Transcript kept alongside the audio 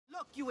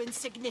You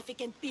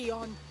insignificant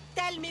peon.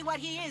 Tell me where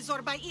he is,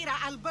 or by Ira,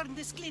 I'll burn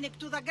this clinic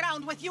to the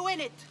ground with you in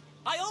it.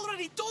 I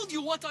already told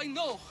you what I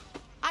know.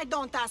 I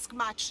don't ask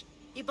much.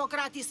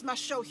 Hippocrates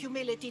must show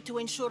humility to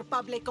ensure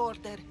public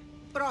order.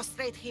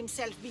 Prostrate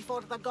himself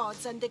before the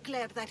gods and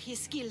declare that his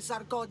skills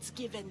are gods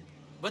given.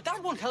 But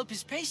that won't help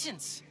his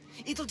patients.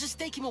 It'll just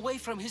take him away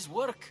from his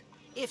work.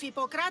 If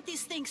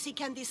Hippocrates thinks he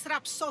can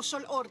disrupt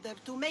social order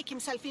to make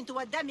himself into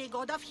a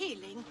demigod of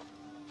healing,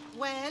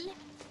 well,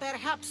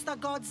 perhaps the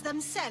gods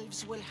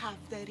themselves will have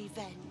their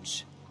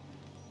revenge.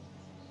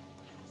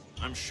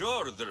 I'm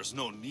sure there's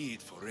no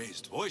need for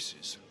raised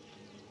voices.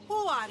 Who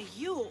are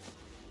you?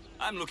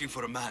 I'm looking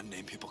for a man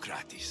named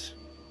Hippocrates.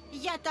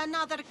 Yet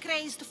another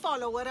crazed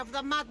follower of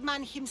the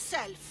madman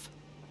himself.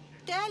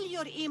 Tell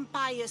your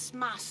impious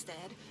master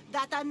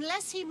that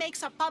unless he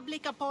makes a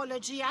public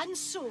apology, and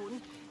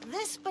soon,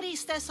 this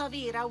priestess of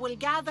Ira will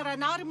gather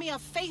an army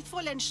of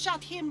faithful and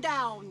shut him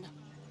down.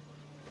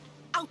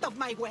 Out of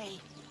my way!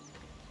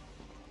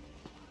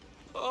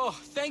 Oh,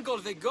 thank all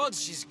the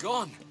gods she's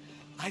gone.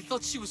 I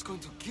thought she was going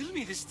to kill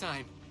me this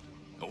time.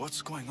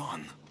 What's going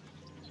on?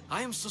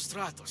 I am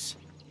Sostratos.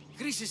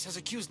 Chrysis has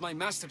accused my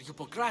master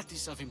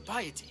Hippocrates of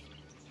impiety.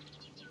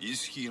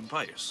 Is he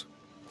impious?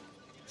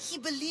 He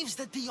believes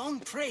that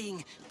beyond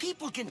praying,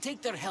 people can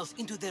take their health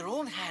into their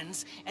own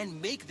hands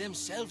and make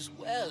themselves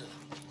well.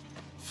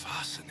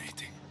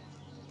 Fascinating.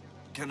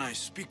 Can I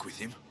speak with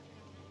him?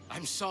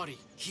 I'm sorry,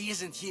 he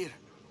isn't here.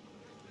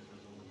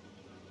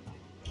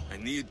 I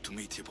need to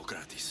meet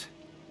Hippocrates.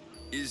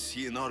 Is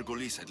he in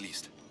Argolis at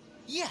least?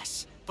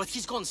 Yes, but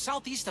he's gone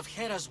southeast of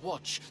Hera's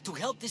Watch to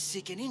help the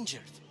sick and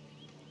injured.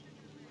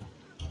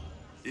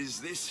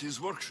 Is this his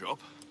workshop?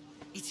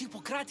 It's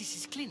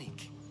Hippocrates'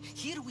 clinic.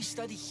 Here we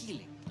study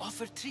healing,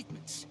 offer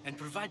treatments, and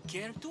provide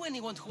care to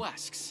anyone who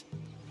asks.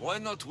 Why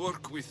not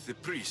work with the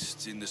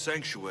priests in the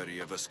sanctuary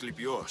of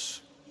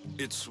Asclepios?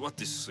 It's what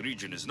this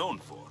region is known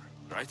for,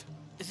 right?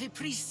 The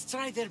priests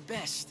try their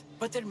best,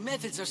 but their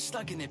methods are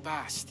stuck in the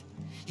past.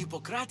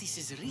 Hippocrates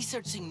is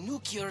researching new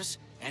cures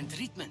and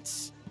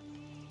treatments.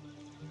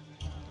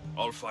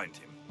 I'll find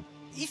him.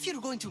 If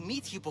you're going to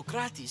meet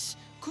Hippocrates,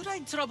 could I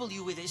trouble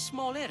you with a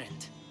small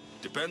errand?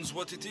 Depends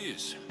what it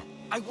is.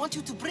 I want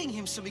you to bring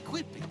him some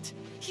equipment.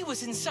 He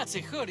was in such a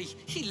hurry,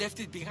 he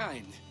left it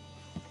behind.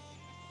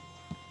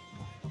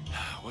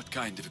 What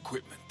kind of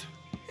equipment?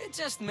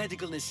 Just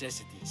medical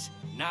necessities.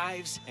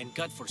 Knives and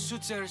cut for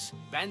sutures,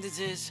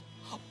 bandages.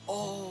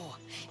 Oh,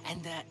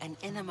 and an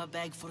enema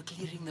bag for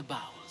clearing the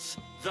bowels.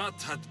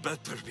 That had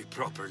better be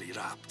properly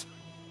wrapped.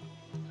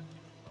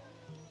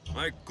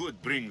 I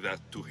could bring that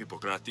to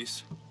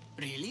Hippocrates.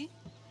 Really?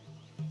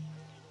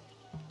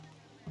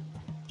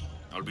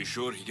 I'll be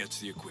sure he gets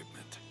the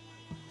equipment.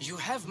 You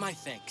have my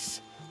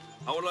thanks.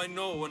 How will I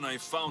know when I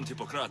found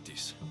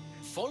Hippocrates?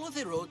 Follow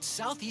the road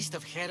southeast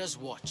of Hera's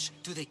Watch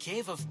to the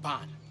Cave of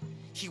Pan.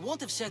 He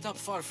won't have set up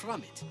far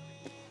from it.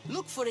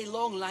 Look for a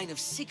long line of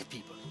sick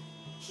people.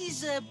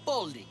 He's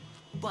balding,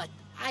 but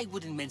I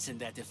wouldn't mention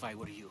that if I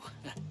were you.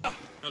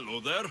 Hello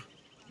there.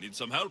 Need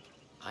some help?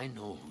 I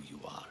know who you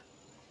are.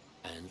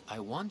 And I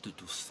wanted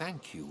to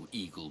thank you,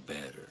 Eagle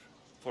Bearer.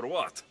 For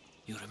what?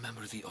 You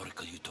remember the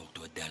oracle you talked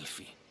to at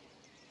Delphi?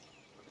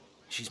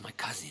 She's my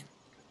cousin.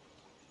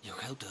 You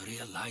helped her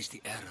realize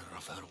the error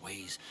of her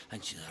ways,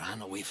 and she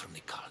ran away from the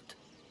cult.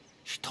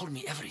 She told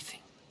me everything.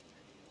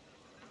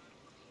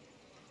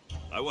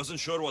 I wasn't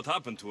sure what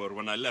happened to her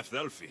when I left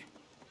Delphi.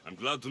 I'm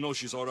glad to know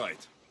she's all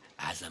right.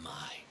 As am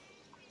I.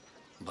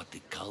 But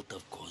the cult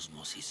of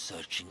Cosmos is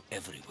searching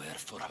everywhere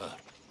for her.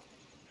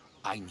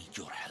 I need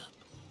your help.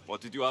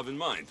 What did you have in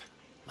mind?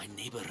 My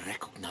neighbor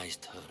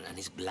recognized her and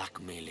is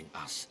blackmailing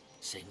us,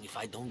 saying if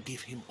I don't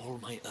give him all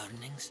my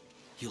earnings,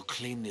 he'll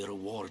claim the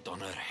reward on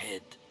her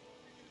head.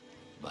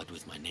 But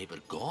with my neighbor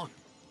gone,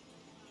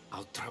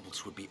 our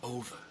troubles will be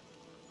over.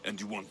 And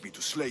you want me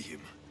to slay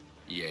him?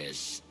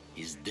 Yes,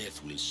 his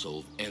death will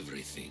solve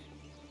everything.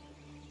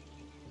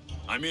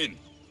 I'm in.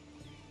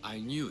 I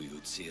knew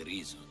you'd see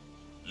reason.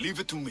 Leave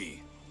it to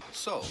me.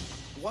 So,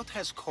 what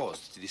has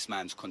caused this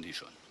man's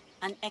condition?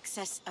 An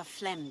excess of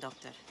phlegm,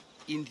 Doctor.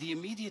 In the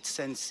immediate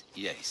sense,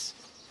 yes.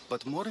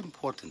 But more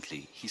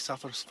importantly, he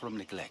suffers from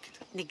neglect.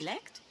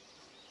 Neglect?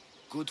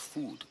 Good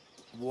food,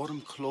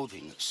 warm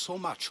clothing, so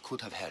much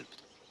could have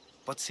helped.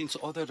 But since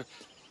other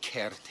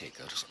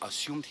caretakers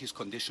assumed his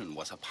condition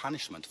was a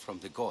punishment from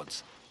the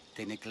gods,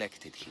 they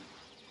neglected him.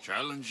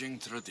 Challenging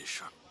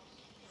tradition.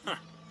 Huh.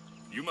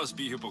 You must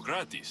be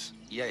Hippocrates.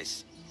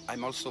 Yes,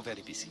 I'm also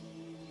very busy.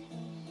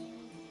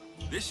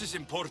 This is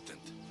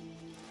important.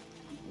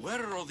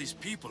 Where are all these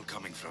people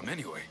coming from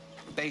anyway?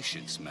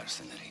 Patience,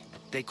 mercenary.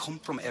 They come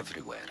from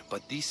everywhere,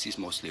 but this is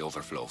mostly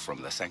overflow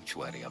from the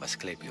sanctuary of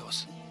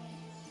Asclepios.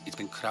 It's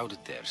been crowded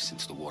there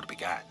since the war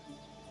began.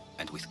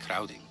 And with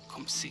crowding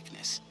comes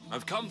sickness.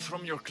 I've come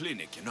from your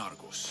clinic in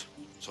Argos.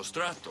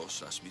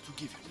 Sostratos asked me to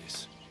give you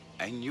this.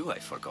 I knew I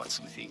forgot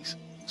some things.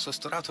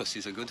 Sostratos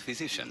is a good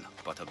physician,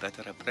 but a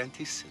better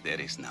apprentice there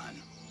is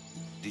none.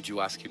 Did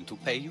you ask him to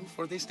pay you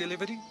for this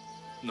delivery?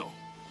 No.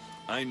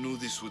 I knew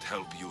this would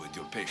help you and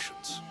your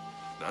patients.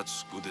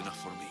 That's good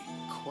enough for me.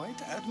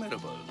 Quite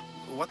admirable.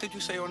 What did you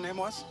say your name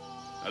was?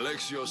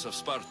 Alexios of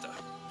Sparta.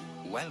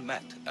 Well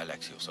met,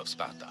 Alexios of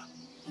Sparta.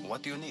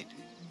 What do you need?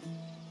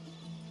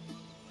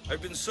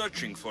 I've been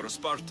searching for a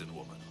Spartan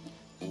woman.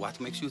 What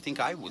makes you think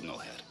I would know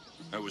her?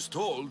 I was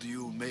told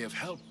you may have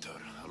helped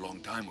her a long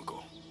time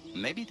ago.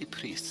 Maybe the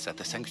priests at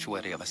the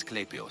sanctuary of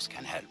Asclepios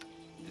can help.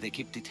 They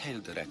keep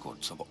detailed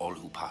records of all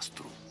who pass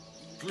through.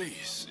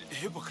 Please,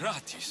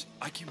 Hippocrates,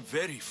 I came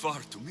very far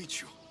to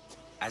meet you.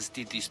 As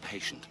did this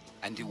patient,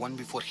 and the one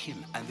before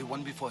him, and the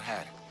one before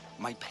her.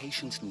 My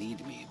patients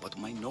need me, but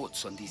my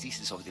notes on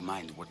diseases of the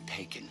mind were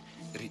taken.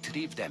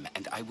 Retrieve them,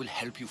 and I will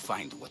help you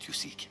find what you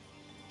seek.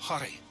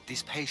 Hurry,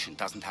 this patient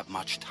doesn't have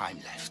much time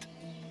left.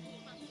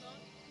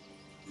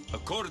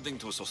 According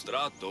to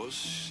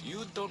Sostratos,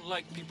 you don't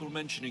like people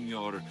mentioning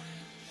your...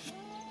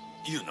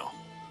 you know.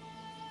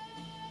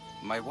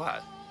 My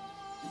what?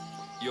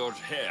 Your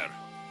hair.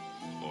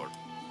 Or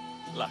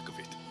lack of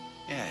it.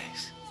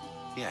 Yes,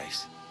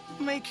 yes.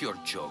 Make your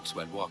jokes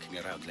while walking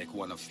around like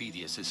one of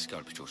Phidias'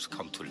 sculptures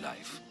come to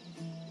life.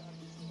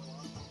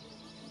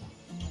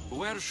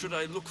 Where should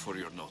I look for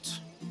your notes?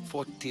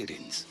 Fort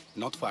Tyrins,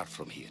 not far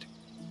from here.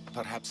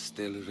 Perhaps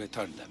they'll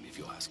return them if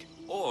you ask.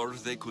 Or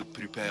they could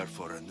prepare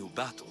for a new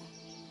battle.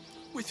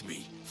 With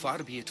me. Far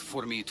be it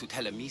for me to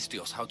tell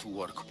Amistios how to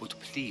work, but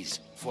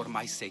please, for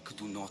my sake,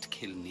 do not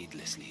kill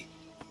needlessly.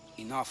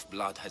 Enough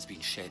blood has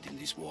been shed in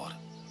this war.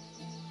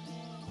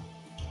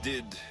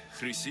 Did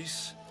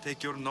Chrysis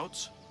take your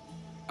notes?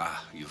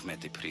 Ah, you've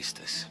met the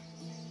priestess.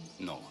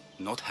 No,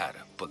 not her,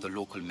 but the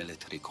local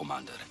military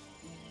commander.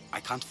 I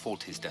can't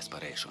fault his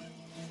desperation.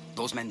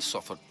 Those men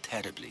suffered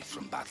terribly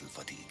from battle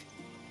fatigue.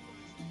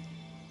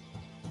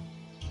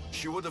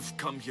 She would have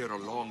come here a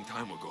long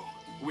time ago,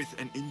 with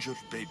an injured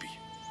baby.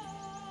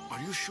 Are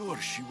you sure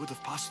she would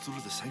have passed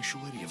through the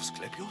sanctuary of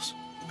Asclepios?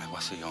 I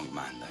was a young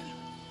man then.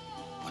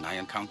 When I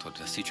encountered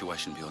a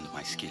situation beyond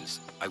my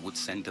skills, I would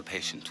send the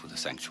patient to the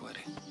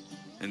sanctuary.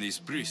 And these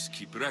priests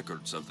keep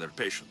records of their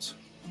patients?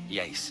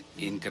 Yes,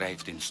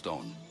 engraved in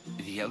stone.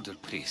 The elder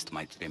priest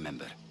might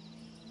remember.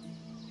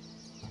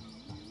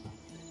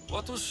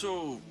 What was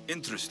so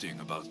interesting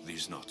about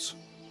these notes?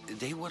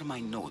 They were my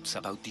notes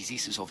about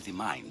diseases of the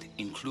mind,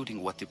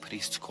 including what the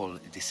priests call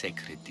the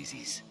sacred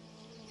disease.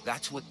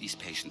 That's what this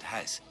patient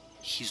has.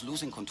 He's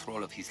losing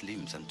control of his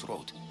limbs and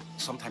throat,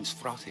 sometimes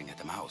frothing at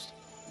the mouth.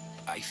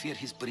 I fear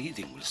his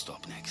breathing will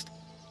stop next.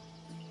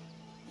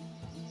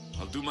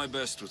 I'll do my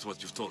best with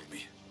what you've told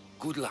me.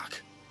 Good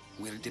luck.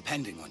 We're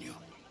depending on you.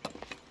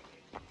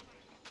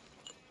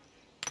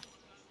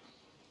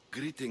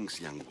 Greetings,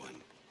 young one.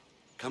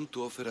 Come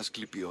to offer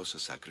Asclepios a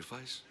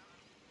sacrifice?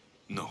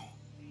 No.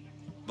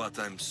 But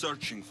I'm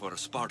searching for a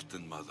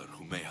Spartan mother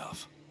who may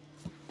have.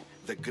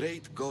 The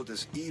great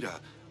goddess Ira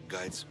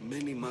guides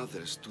many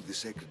mothers to the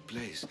sacred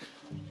place.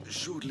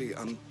 Surely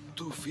I'm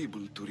too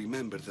feeble to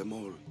remember them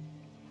all.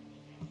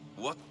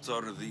 What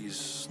are these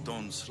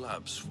stone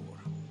slabs for?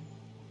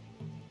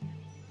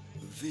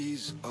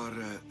 These are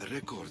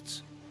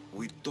records.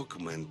 We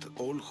document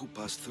all who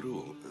pass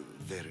through,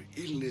 their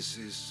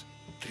illnesses,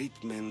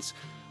 treatments,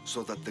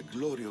 so that the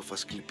glory of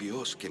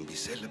Asclepios can be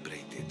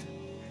celebrated.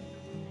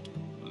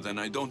 Then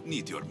I don't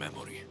need your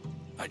memory.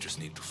 I just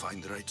need to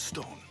find the right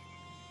stone.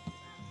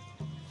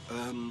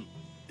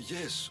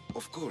 Yes,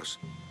 of course.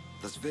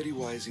 That's very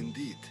wise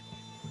indeed.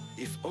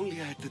 If only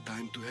I had the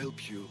time to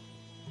help you.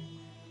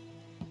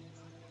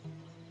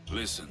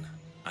 Listen,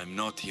 I'm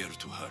not here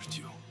to hurt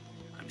you.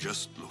 I'm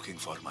just looking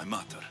for my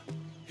mother.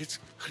 It's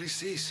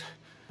Chrysis.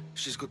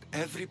 She's got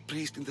every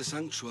priest in the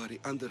sanctuary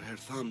under her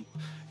thumb,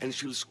 and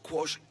she'll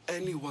squash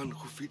anyone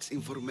who feeds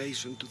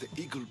information to the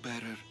Eagle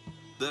Bearer.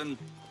 Then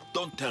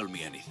don't tell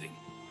me anything.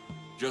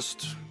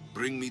 Just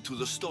bring me to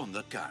the stone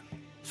that can.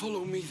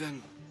 Follow me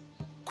then.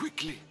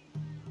 Quickly.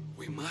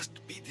 We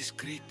must be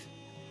discreet.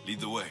 Lead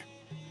the way.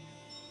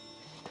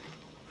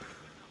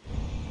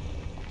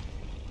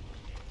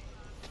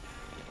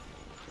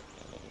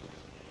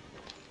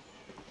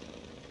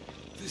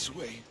 This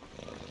way.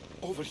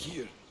 Over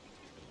here.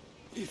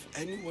 If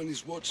anyone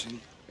is watching,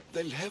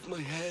 they'll have my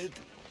head.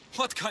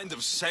 What kind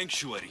of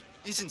sanctuary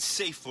isn't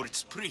safe for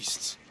its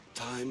priests?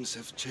 Times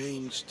have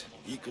changed,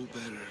 Eagle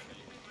Bearer.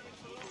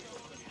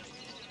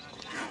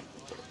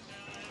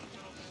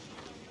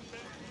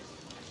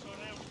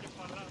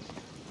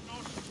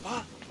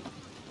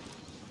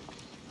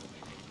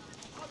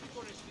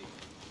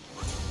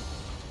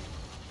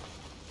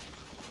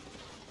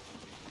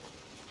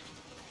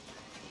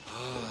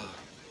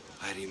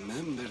 I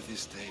remember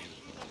this tale.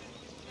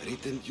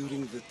 Written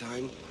during the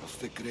time of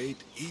the great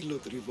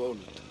Elot revolt.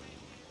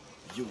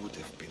 You would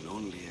have been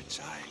only a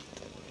child.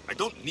 I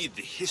don't need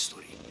the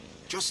history,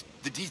 just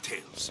the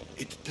details.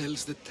 It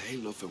tells the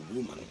tale of a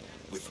woman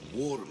with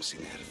worms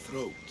in her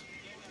throat.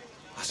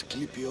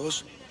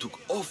 Asclepios took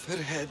off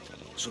her head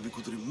so we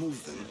could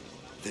remove them,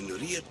 then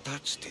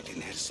reattached it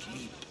in her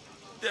sleep.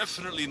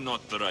 Definitely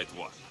not the right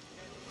one.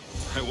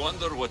 I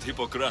wonder what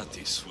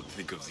Hippocrates would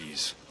think of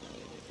these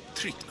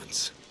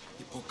treatments.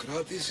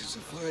 Hippocrates is a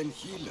fine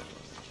healer.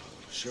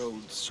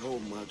 showed so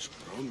much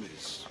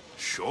promise.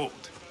 Showed?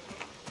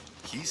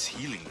 He's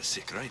healing the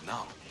sick right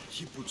now.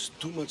 He puts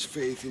too much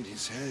faith in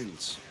his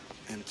hands,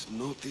 and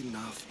not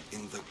enough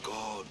in the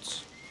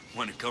gods.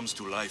 When it comes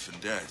to life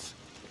and death,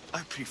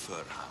 I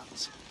prefer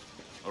hands.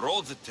 Are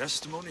all the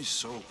testimonies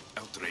so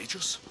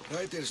outrageous?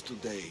 Writers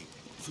today,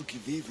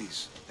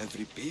 Thucydides,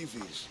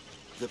 Euripides,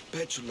 the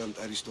petulant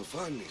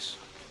Aristophanes,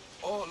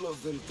 all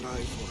of them try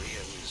for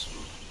realism.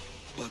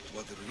 But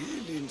what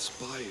really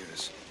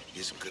inspires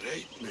is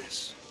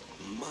greatness,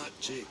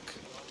 magic,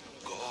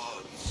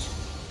 gods.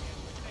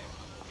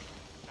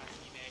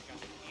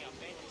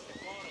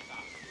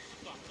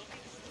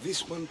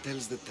 This one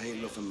tells the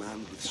tale of a man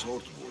with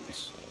sword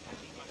wounds.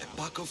 A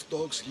pack of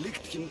dogs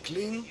licked him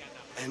clean,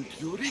 and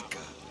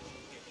Eureka!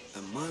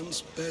 A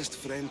man's best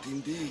friend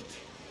indeed.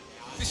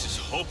 This is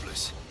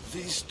hopeless.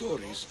 These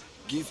stories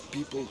give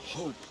people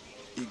hope,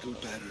 Eagle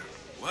Bearer.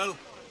 Well,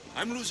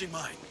 I'm losing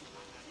mine.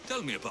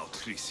 Tell me about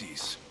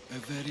Chrysis. A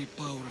very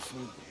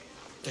powerful,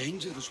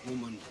 dangerous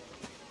woman.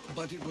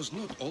 But it was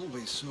not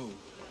always so.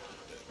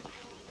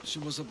 She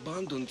was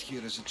abandoned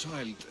here as a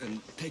child and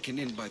taken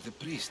in by the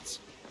priests.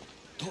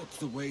 Taught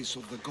the ways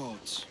of the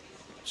gods.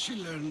 She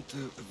learned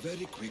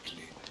very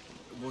quickly.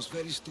 Was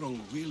very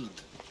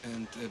strong-willed.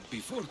 And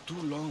before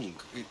too long,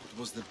 it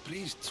was the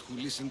priests who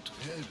listened to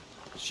her.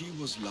 She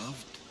was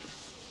loved.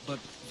 But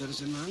there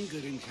is an anger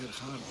in her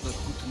heart that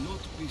could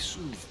not be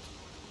soothed.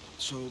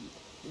 So,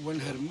 when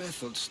her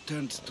methods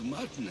turned to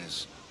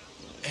madness,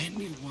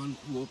 anyone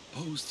who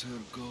opposed her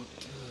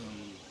got...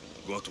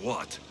 Got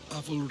what?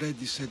 I've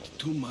already said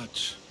too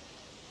much.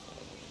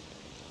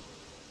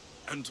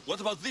 And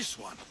what about this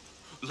one?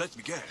 Let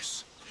me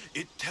guess.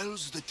 It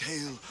tells the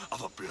tale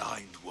of a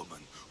blind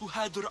woman who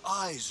had her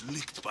eyes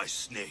licked by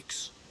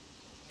snakes.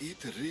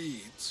 It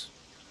reads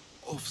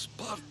of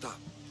Sparta.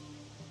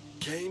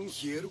 Came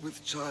here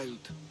with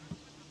child.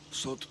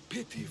 Sought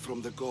pity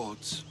from the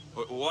gods.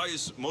 Why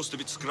is most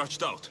of it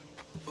scratched out?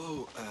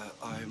 Oh,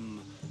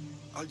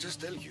 I'll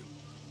just tell you.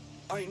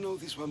 I know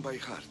this one by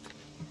heart.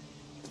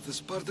 The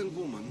Spartan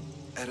woman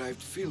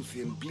arrived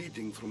filthy and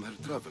bleeding from her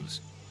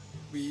travels.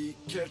 We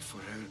cared for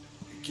her,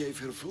 gave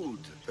her food,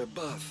 a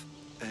bath,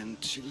 and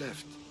she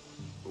left.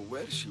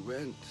 Where she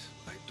went,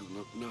 I do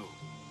not know.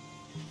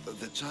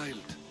 The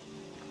child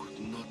could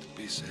not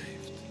be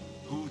saved.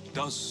 Who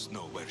does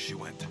know where she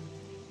went?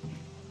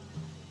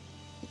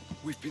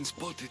 We've been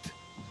spotted.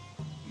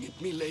 Meet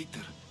me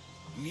later,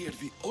 near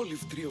the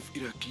olive tree of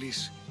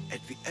Heracles,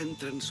 at the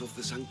entrance of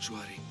the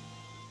sanctuary.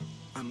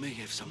 I may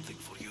have something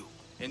for you.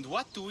 And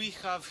what do we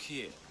have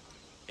here?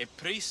 A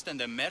priest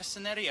and a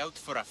mercenary out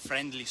for a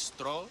friendly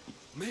stroll?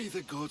 May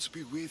the gods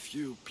be with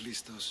you,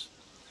 Plistos.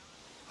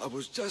 I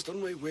was just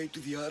on my way to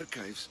the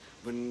archives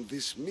when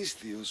this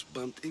Misthios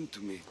bumped into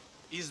me.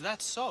 Is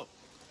that so?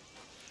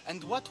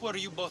 And what were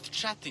you both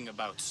chatting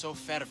about so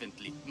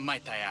fervently,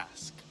 might I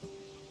ask?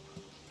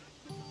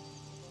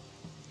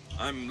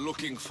 I'm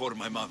looking for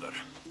my mother,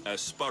 a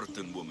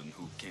Spartan woman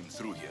who came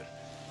through here.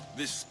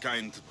 This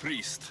kind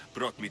priest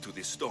brought me to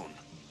this stone.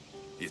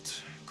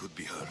 It could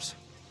be hers.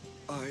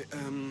 I,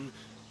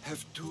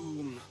 have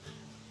to...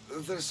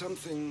 There's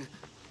something...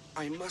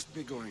 I must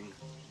be going.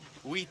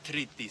 We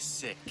treat the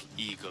sick,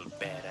 Eagle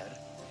Bearer,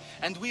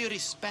 and we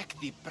respect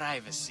the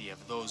privacy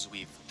of those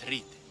we've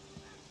treated.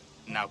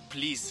 Now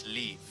please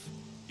leave.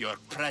 Your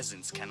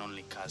presence can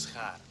only cause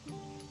harm.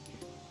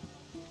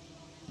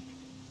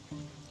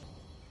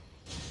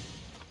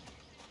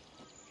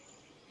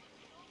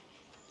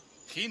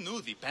 He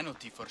knew the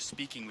penalty for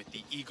speaking with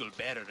the Eagle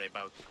Bearer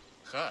about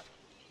her.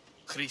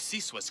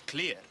 Chrysis was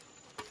clear.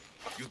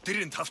 You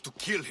didn't have to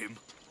kill him.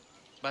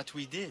 But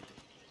we did.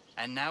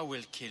 And now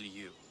we'll kill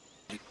you.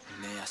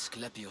 May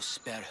Asclepius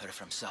spare her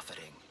from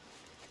suffering.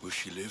 Will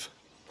she live?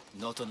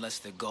 Not unless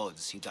the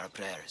gods heed our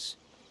prayers.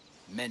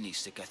 Many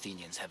sick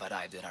Athenians have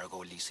arrived in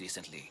Argolis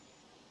recently,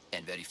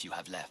 and very few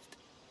have left.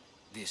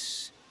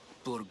 This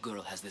poor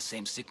girl has the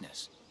same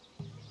sickness.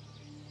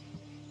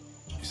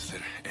 Is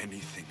there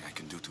anything I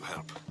can do to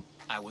help?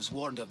 I was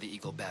warned of the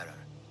Eagle Bearer.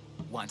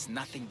 Wants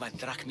nothing but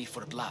drachmi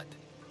for blood,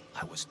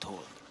 I was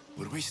told.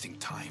 We're wasting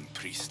time,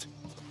 priest.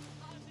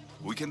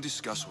 We can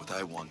discuss what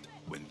I want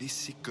when this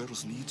sick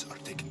girl's needs are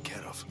taken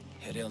care of.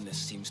 Her illness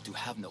seems to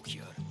have no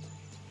cure,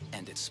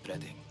 and it's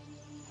spreading.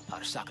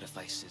 Our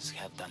sacrifices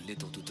have done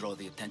little to draw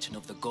the attention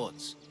of the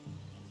gods.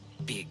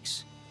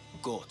 Pigs,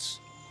 goats,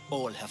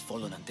 all have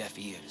fallen on deaf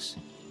ears.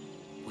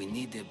 We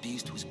need a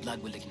beast whose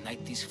blood will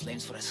ignite these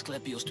flames for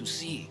Asclepius to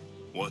see.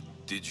 What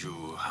did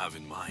you have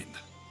in mind?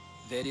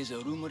 There is a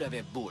rumor of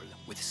a bull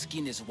with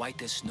skin as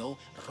white as snow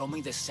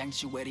roaming the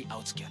sanctuary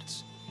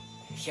outskirts.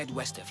 Head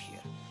west of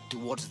here,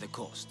 towards the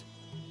coast.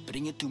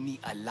 Bring it to me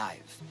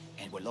alive,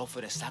 and we'll offer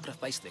a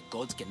sacrifice the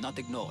gods cannot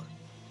ignore.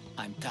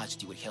 I'm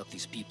touched you will help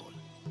these people,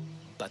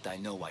 but I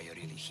know why you're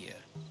really here.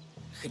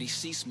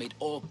 Chrysis made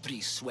all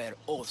priests swear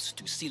oaths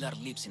to seal our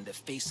lips in the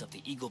face of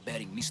the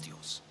eagle-bearing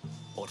Misthios,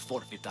 or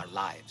forfeit our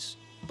lives.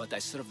 But I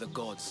serve the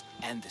gods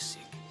and the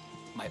sick.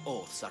 My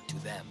oaths are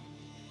to them.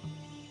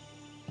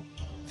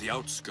 The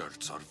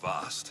outskirts are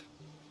vast.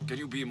 Can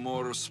you be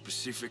more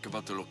specific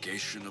about the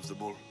location of the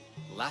bull?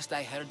 Last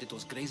I heard, it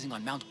was grazing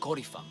on Mount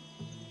Corifam,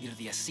 near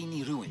the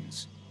Assini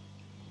ruins.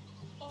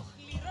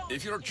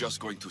 If you're just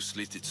going to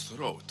slit its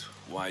throat,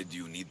 why do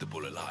you need the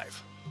bull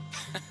alive?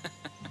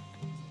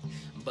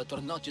 But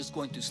we're not just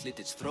going to slit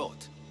its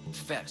throat.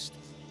 First,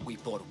 we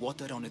pour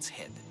water on its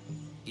head.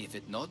 If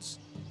it nods,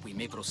 we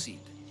may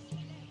proceed.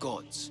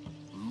 Gods,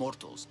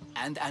 mortals,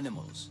 and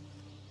animals,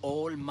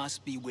 all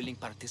must be willing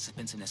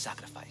participants in a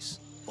sacrifice,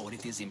 or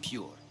it is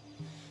impure.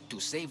 To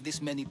save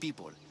this many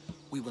people,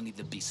 we will need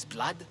the beast's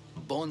blood,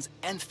 bones,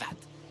 and fat.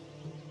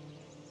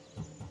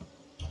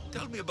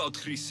 Tell me about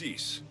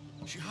Chrysis.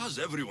 She has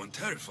everyone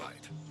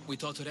terrified. We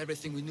taught her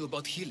everything we knew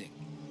about healing,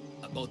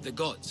 about the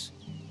gods.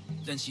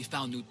 Then she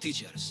found new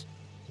teachers,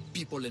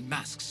 people in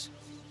masks.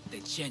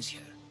 They changed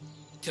her,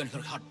 turned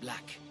her heart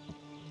black.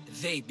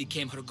 They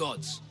became her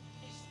gods.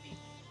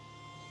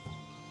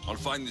 I'll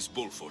find this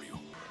bull for you.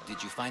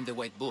 Did you find the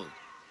white bull?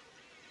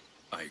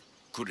 I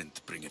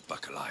couldn't bring it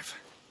back alive.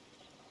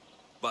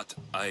 But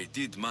I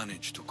did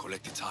manage to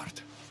collect its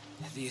heart.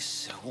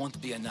 This won't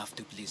be enough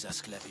to please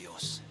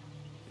Asclepios.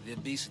 The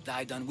beast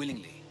died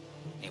unwillingly,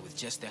 and with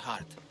just a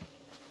heart,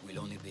 we'll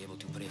only be able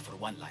to pray for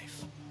one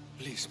life.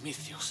 Please,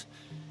 Mythios.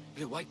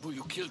 The white bull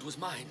you killed was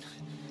mine.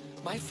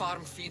 My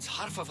farm feeds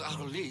half of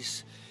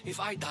Argolis. If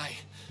I die,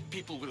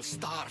 people will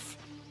starve.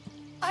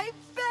 I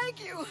beg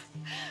you!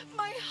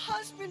 My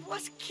husband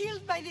was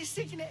killed by this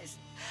sickness.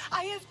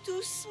 I have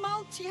 2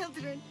 small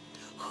children.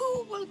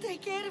 Who will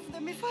take care of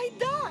them if I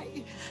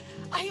die?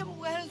 I am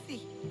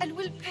wealthy and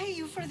will pay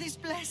you for this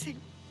blessing.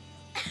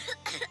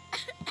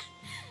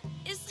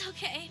 It's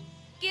okay.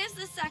 Give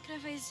the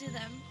sacrifice to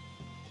them.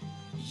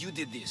 You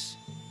did this.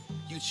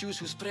 You choose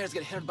whose prayers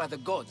get heard by the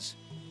gods.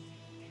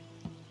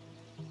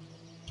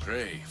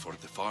 Pray for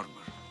the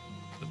farmer.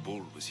 The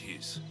bull was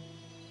his.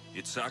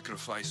 Its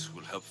sacrifice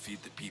will help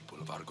feed the people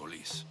of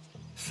Argolis.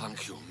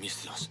 Thank you,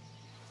 Mythios.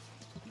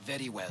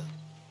 Very well.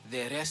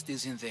 The rest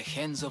is in the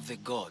hands of the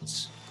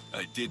gods.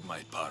 I did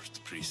my part,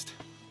 priest.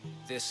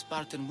 The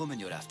Spartan woman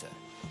you're after.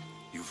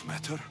 You've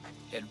met her?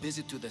 Her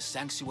visit to the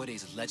sanctuary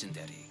is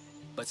legendary.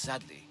 But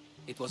sadly,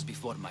 it was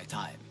before my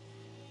time.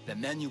 The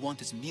man you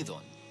want is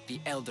Midon, the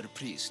elder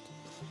priest.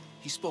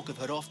 He spoke of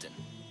her often.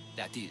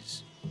 That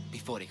is,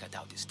 before he cut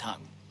out his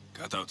tongue.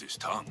 Cut out his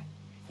tongue?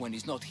 When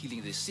he's not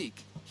healing the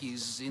sick,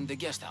 he's in the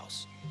guest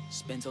house.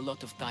 Spends a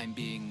lot of time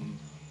being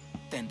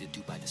tended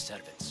to by the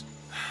servants.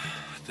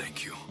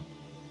 Thank you.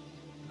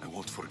 I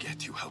won't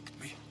forget you helped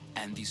me.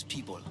 And these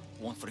people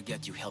won't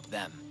forget you helped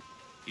them.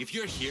 If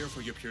you're here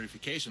for your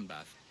purification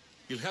bath,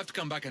 you'll have to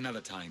come back another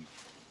time.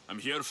 I'm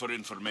here for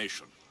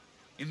information.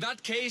 In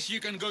that case, you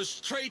can go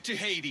straight to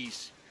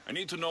Hades. I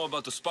need to know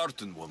about the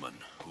Spartan woman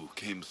who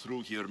came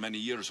through here many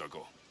years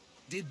ago.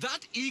 Did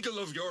that eagle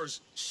of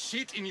yours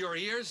shit in your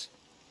ears?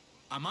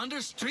 I'm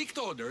under strict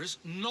orders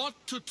not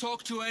to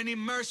talk to any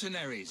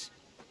mercenaries.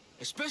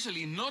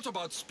 Especially not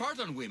about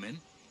Spartan women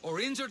or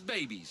injured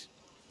babies.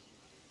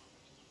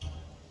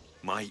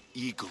 My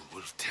eagle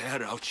will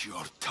tear out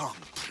your tongue,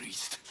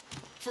 priest.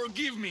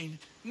 Forgive me,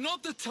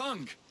 not the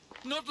tongue.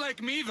 Not like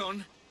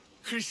Midon.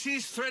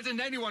 Chrysis threatened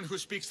anyone who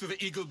speaks to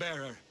the eagle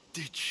bearer.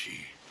 Did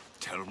she?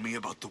 Tell me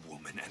about the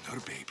woman and her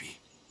baby,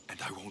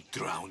 and I won't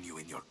drown you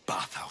in your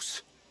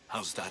bathhouse.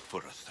 How's that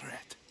for a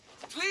threat?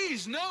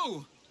 Please,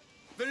 no!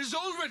 There is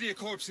already a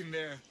corpse in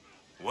there.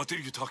 What are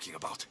you talking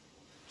about?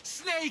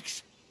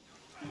 Snakes!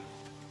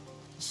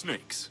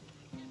 Snakes?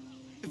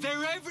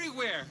 They're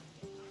everywhere!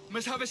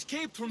 Must have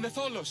escaped from the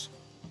Tholos.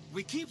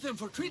 We keep them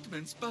for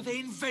treatments, but they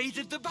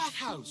invaded the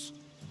bathhouse.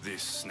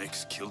 These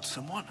snakes killed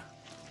someone?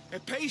 A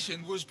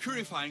patient was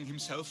purifying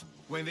himself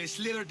when they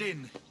slithered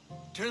in.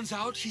 Turns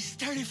out he's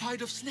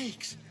terrified of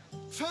snakes.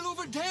 Fell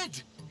over dead.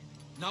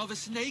 Now the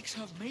snakes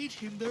have made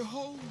him their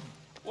home.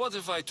 What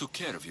if I took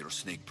care of your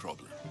snake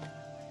problem?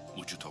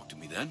 Would you talk to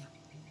me then?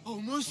 Oh,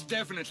 most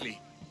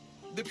definitely.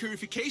 The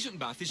purification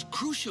bath is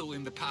crucial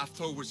in the path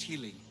towards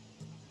healing.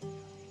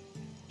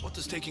 What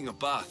does taking a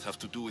bath have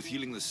to do with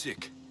healing the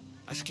sick?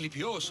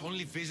 Asclepios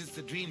only visits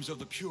the dreams of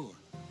the pure.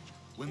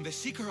 When the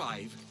sick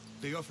arrive,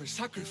 they offer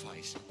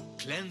sacrifice,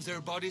 cleanse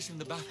their bodies in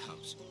the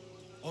bathhouse.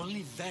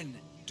 Only then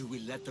do we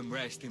let them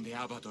rest in the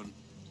Abaddon,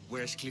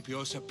 where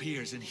Asclepios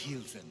appears and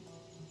heals them.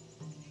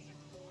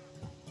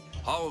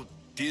 How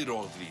did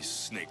all these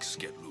snakes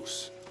get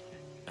loose?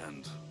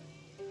 And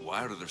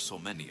why are there so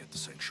many at the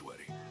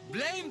sanctuary?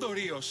 Blame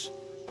Dorios!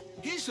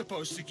 He's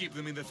supposed to keep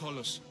them in the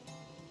Tholos.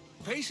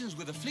 Patients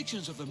with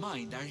afflictions of the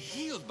mind are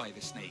healed by the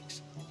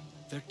snakes.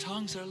 Their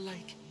tongues are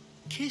like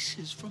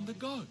kisses from the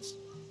gods.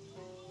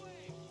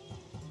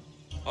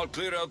 I'll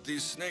clear out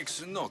these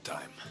snakes in no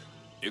time.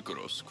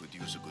 Icaros could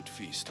use a good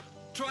feast.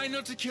 Try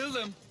not to kill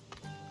them.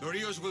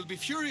 Dorios will be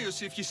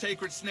furious if you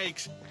sacred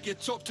snakes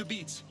get chopped to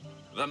bits.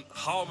 Then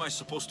how am I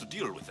supposed to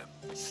deal with them?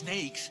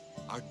 Snakes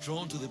are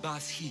drawn to the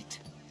bath's heat.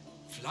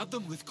 Flood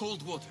them with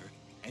cold water,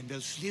 and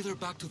they'll slither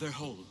back to their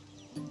hole.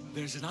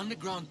 There's an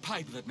underground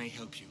pipe that may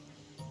help you.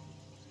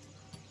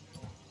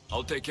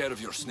 I'll take care of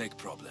your snake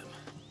problem.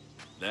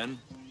 Then,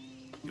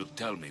 you'll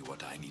tell me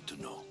what I need to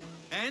know.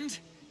 And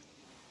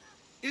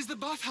Is the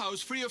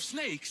bathhouse free of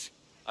snakes?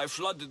 I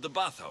flooded the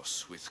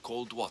bathhouse with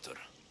cold water.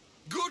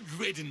 Good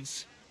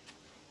riddance.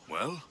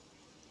 Well?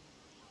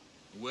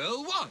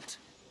 Well, what?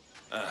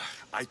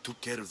 I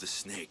took care of the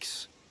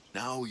snakes.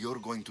 Now you're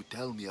going to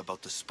tell me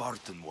about the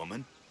Spartan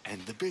woman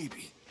and the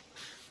baby.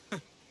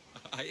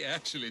 I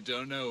actually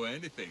don't know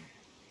anything.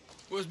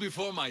 It was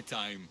before my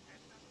time.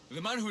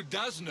 The man who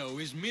does know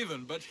is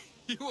Midon, but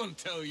he won't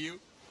tell you.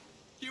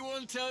 He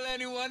won't tell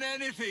anyone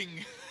anything.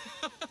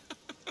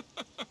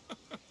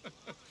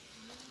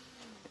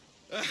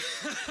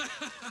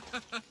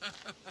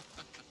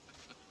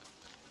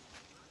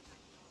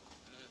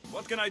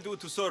 What can I do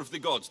to serve the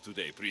gods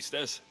today,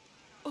 priestess?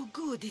 Oh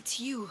good, it's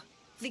you.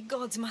 The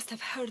gods must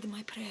have heard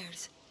my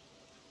prayers.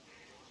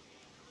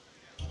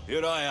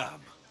 Here I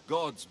am,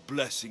 God's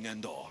blessing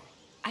and all.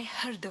 I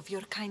heard of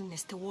your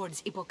kindness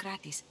towards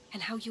Hippocrates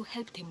and how you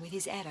helped him with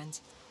his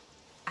errands.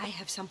 I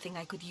have something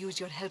I could use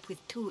your help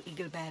with too,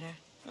 Eagle-bearer.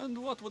 And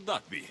what would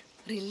that be?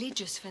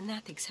 Religious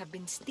fanatics have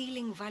been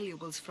stealing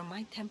valuables from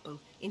my temple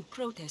in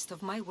protest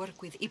of my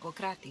work with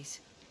Hippocrates.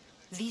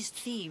 These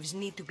thieves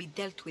need to be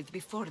dealt with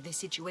before the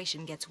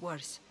situation gets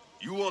worse.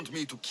 You want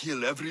me to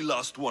kill every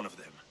last one of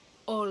them?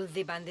 All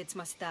the bandits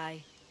must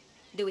die.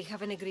 Do we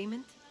have an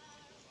agreement?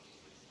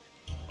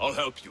 I'll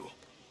help you.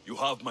 You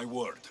have my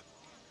word.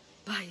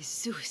 By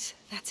Zeus,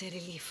 that's a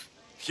relief.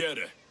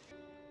 Here.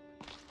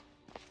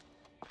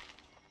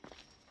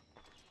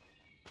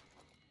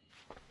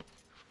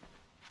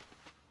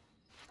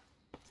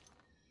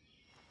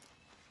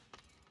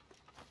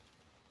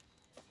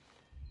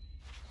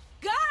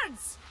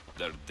 Guards!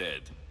 They're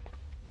dead.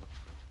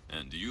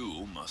 And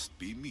you must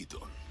be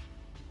Midon.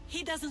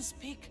 He doesn't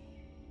speak.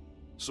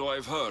 So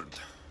I've heard.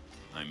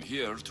 I'm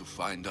here to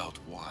find out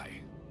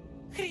why.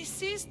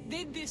 Chrysis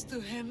did this to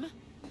him.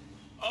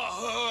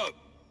 Aha!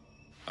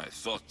 I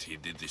thought he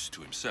did this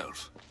to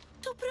himself.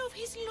 To prove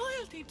his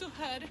loyalty to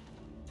her.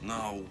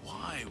 Now,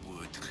 why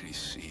would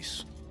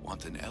Chrysis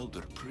want an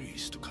elder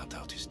priest to cut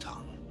out his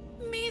tongue?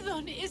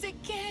 Midon is a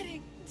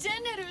caring,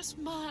 generous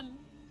man.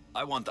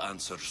 I want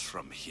answers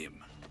from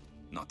him,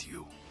 not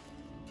you.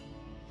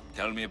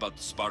 Tell me about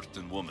the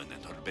Spartan woman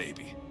and her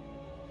baby.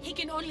 He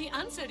can only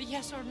answer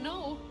yes or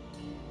no.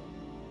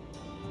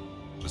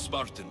 The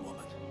Spartan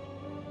woman.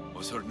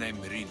 Was her name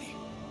Myrine?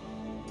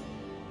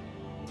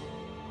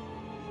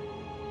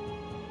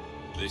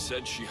 They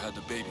said she had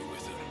a baby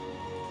with her.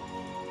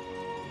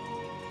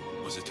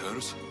 Was it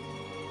hers?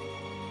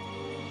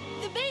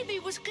 The baby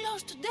was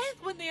close to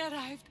death when they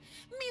arrived.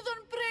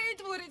 Midon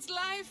prayed for its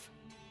life.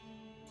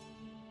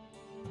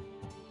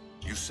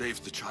 You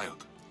saved the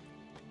child?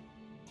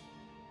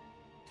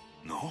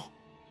 No?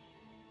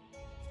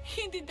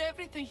 He did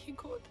everything he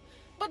could,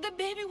 but the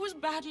baby was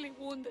badly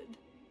wounded.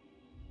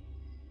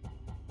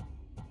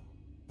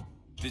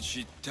 Did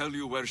she tell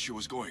you where she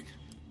was going?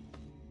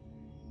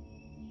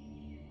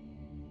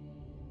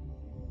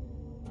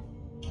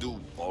 Do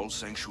all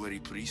sanctuary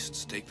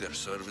priests take their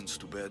servants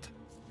to bed?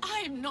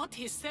 I am not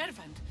his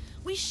servant.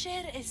 We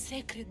share a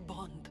sacred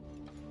bond.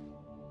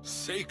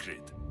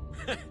 Sacred?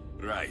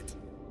 Right.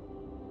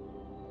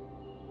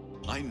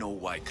 I know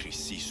why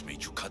Chrysis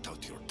made you cut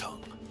out your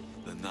tongue.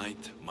 The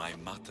night my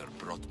mother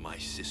brought my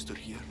sister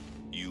here,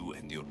 you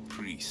and your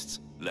priests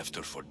left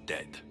her for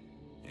dead.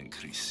 And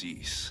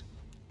Chrysis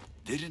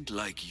didn't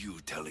like you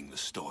telling the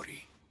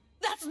story.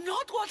 That's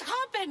not what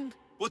happened!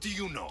 What do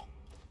you know?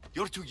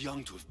 You're too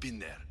young to have been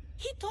there.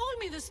 He told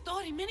me the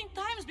story many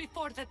times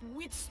before that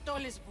witch stole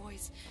his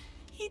voice.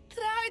 He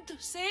tried to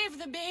save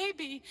the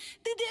baby,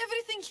 did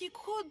everything he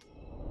could.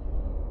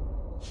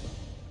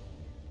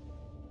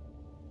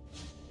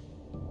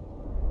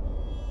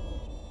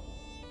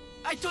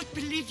 I don't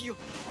believe you.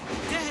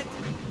 Dead.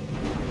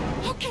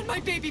 How can my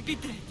baby be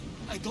dead?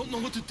 I don't know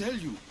what to tell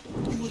you.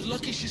 You were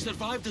lucky she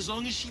survived as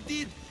long as she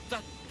did.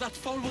 That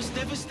fall was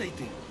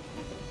devastating.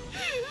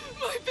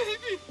 My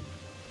baby!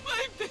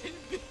 My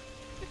baby!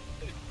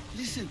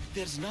 Listen,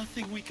 there's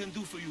nothing we can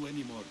do for you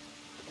anymore.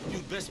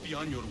 You'd best be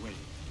on your way.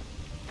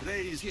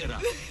 Praise Hera.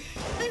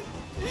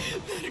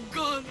 They're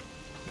gone.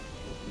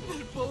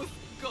 They're both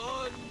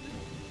gone.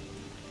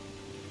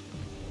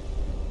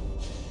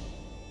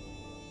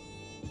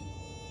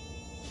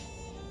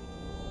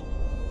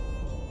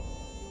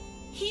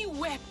 He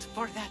wept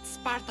for that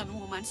Spartan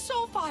woman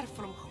so far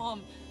from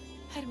home.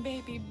 Her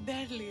baby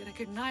barely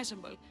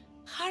recognizable,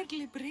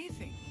 hardly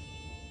breathing.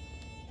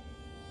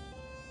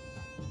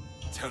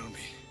 Tell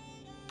me,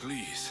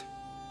 please.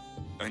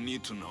 I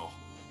need to know.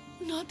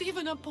 Not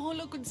even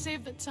Apollo could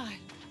save the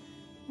child.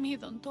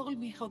 Midon told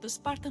me how the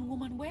Spartan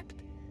woman wept,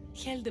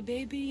 held the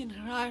baby in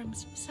her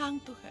arms,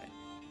 sang to her,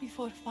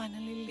 before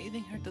finally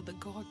leading her to the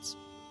gods.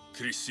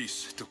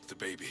 Chrysis took the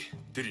baby,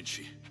 didn't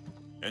she?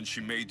 And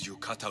she made you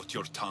cut out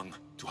your tongue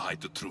to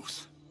hide the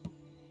truth.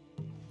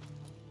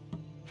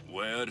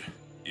 Where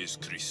is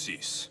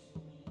Chrysis?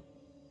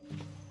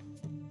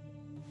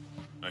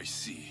 I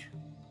see.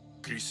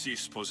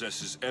 Chrysis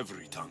possesses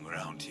every tongue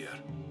around here.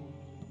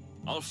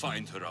 I'll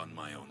find her on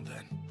my own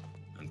then,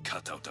 and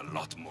cut out a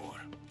lot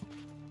more.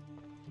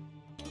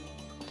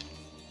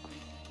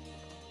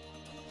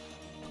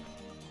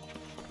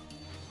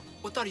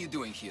 What are you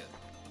doing here?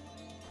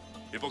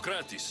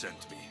 Hippocrates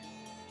sent me.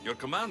 Your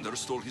commander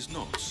stole his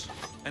notes,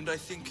 and I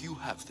think you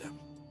have them.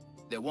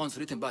 The ones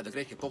written by the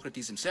great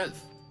Hippocrates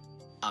himself.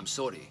 I'm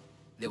sorry.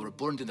 They were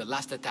burned in the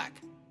last attack.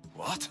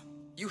 What?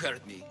 You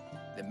heard me.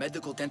 The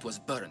medical tent was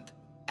burned.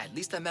 At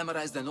least I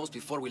memorized the notes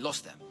before we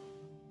lost them.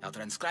 I'll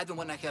transcribe them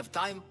when I have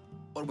time,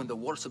 or when the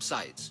war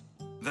subsides.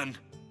 Then,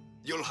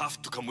 you'll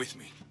have to come with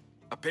me.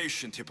 A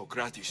patient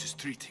Hippocrates is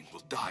treating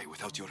will die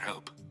without your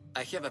help.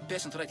 I have a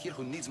patient right here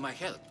who needs my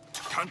help.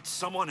 Can't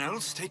someone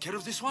else take care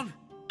of this one?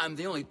 I'm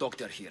the only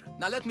doctor here.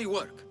 Now let me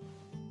work.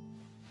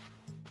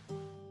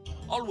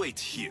 I'll wait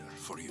here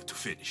for you to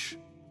finish.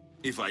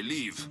 If I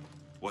leave,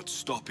 what's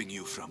stopping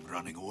you from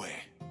running away?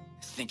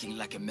 Thinking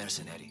like a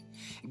mercenary.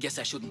 Guess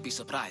I shouldn't be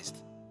surprised.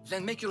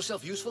 Then make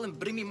yourself useful and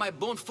bring me my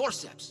bone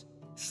forceps.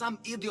 Some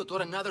idiot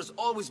or another's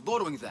always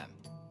borrowing them.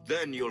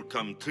 Then you'll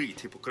come treat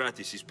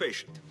Hippocrates'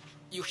 patient.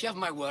 You have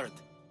my word.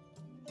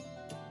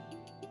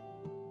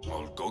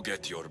 I'll go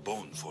get your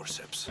bone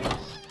forceps.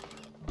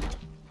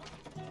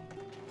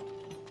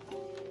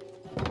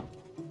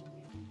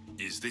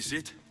 Is this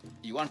it?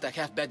 You aren't a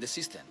half-bad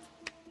assistant.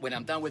 When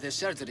I'm done with the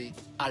surgery,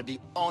 I'll be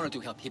honored to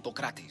help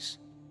Hippocrates.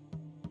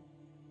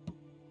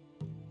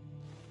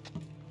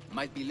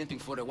 Might be limping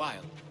for a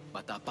while,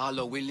 but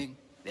Apollo willing,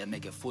 they'll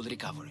make a full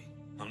recovery.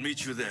 I'll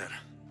meet you there.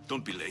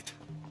 Don't be late.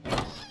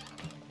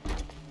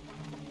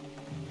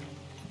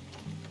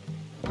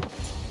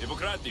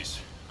 Hippocrates,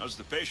 how's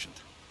the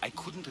patient? I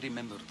couldn't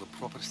remember the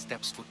proper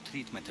steps for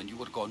treatment and you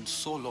were gone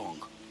so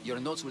long. Your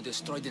notes were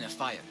destroyed in a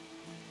fire.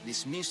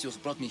 This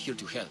Misios brought me here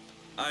to help.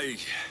 I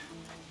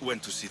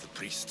went to see the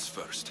priests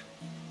first.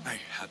 I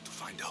had to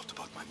find out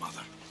about my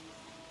mother.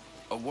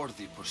 A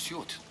worthy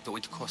pursuit, though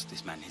it cost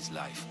this man his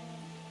life.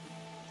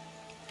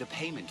 The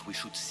payment we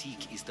should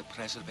seek is the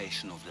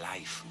preservation of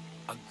life.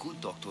 A good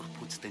doctor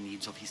puts the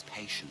needs of his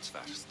patients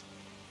first.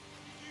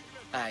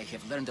 I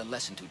have learned a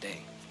lesson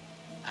today.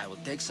 I will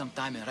take some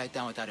time and write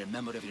down what I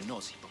remember of your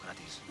notes,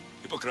 Hippocrates.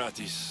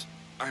 Hippocrates,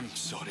 I'm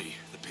sorry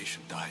the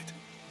patient died.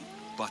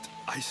 But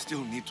I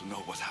still need to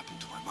know what happened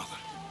to my mother.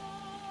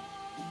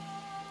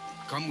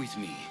 Come with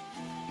me.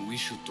 We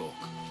should talk.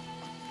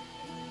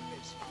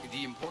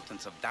 The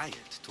importance of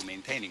diet to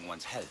maintaining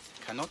one's health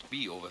cannot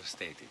be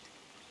overstated.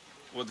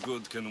 What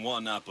good can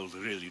one apple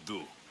really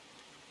do?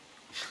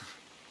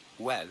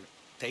 Well,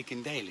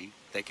 taken daily,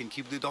 they can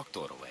keep the doctor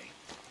away.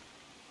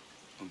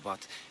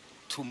 But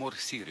to more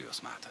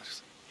serious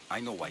matters.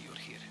 I know why you're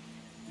here.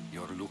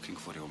 You're looking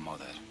for your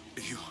mother.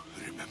 You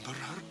remember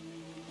her?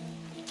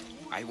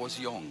 I was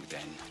young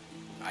then.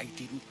 I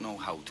didn't know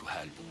how to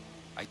help.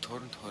 I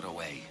turned her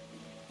away.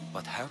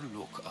 But her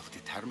look of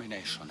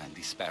determination and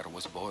despair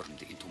was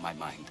burned into my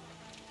mind.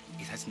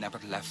 It has never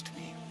left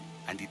me,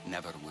 and it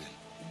never will.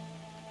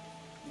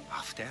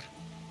 After,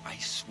 I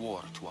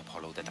swore to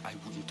Apollo that I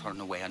wouldn't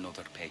turn away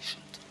another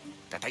patient,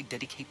 that I'd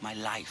dedicate my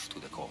life to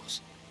the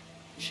cause.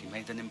 She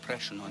made an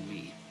impression on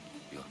me.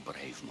 Your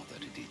brave mother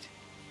did.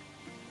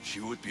 She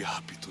would be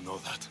happy to know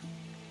that.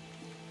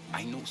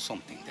 I know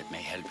something that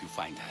may help you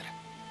find her.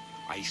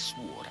 I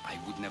swore I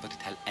would never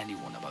tell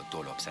anyone about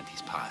Dolops and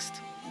his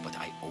past, but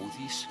I owe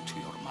this to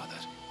your mother.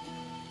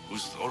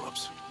 Who's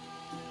Dolops?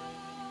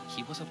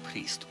 He was a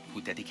priest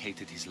who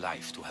dedicated his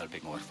life to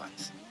helping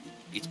orphans.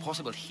 It's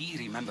possible he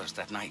remembers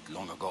that night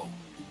long ago.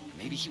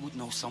 Maybe he would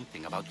know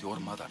something about your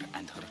mother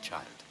and her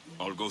child.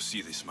 I'll go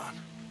see this man.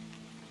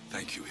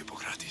 Thank you,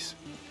 Hippocrates.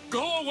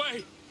 Go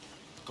away!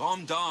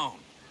 Calm down.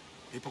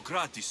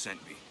 Hippocrates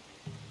sent me.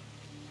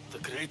 The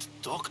great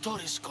doctor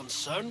is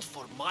concerned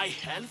for my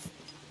health?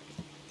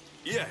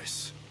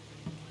 Yes.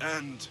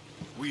 And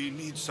we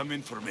need some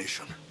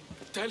information.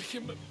 Tell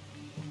him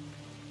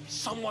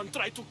someone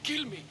tried to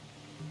kill me.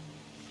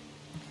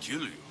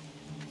 Kill you?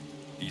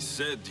 He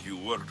said you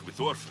worked with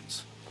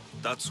orphans.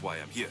 That's why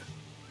I'm here.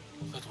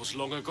 That was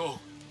long ago.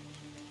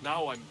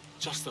 Now I'm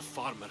just a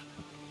farmer.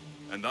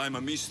 And I'm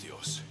a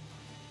Misthios.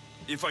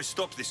 If I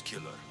stop this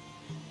killer,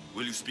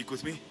 will you speak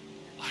with me?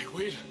 I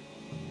will.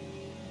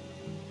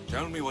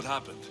 Tell me what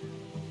happened.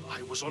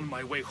 I was on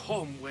my way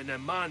home when a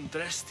man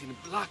dressed in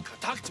black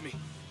attacked me.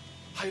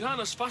 I ran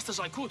as fast as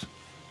I could.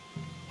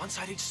 Once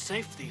I reached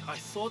safety, I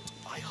thought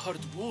I heard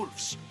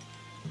wolves.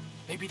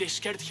 Maybe they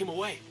scared him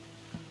away.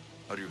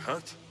 Are you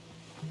hurt?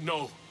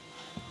 No.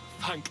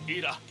 Thank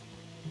Ira.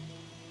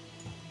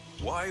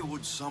 Why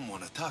would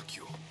someone attack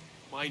you?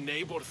 My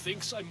neighbor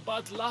thinks I'm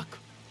bad luck.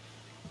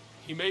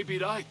 He may be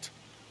right.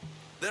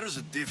 There is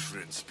a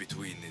difference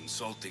between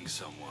insulting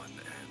someone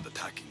and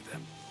attacking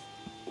them.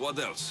 What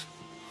else?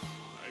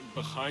 I'm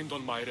behind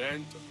on my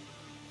rent.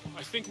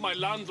 I think my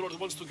landlord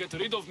wants to get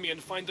rid of me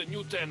and find a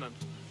new tenant.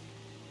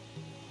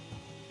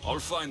 I'll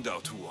find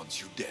out who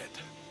wants you dead.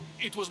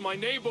 It was my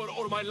neighbor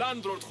or my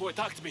landlord who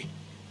attacked me.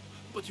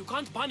 But you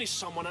can't punish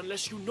someone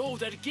unless you know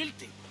they're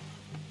guilty.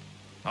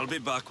 I'll be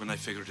back when I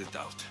figured it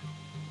out.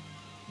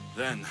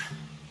 Then,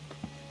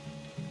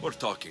 we're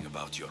talking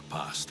about your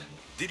past.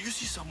 Did you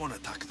see someone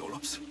attack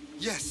Dolops?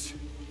 Yes.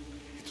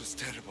 It was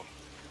terrible.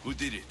 Who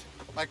did it?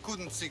 I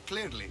couldn't see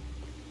clearly,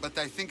 but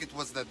I think it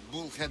was that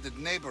bull-headed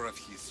neighbor of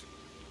his.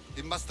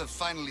 It must have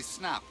finally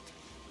snapped.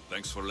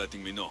 Thanks for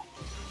letting me know.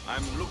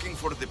 I'm looking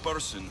for the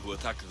person who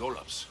attacked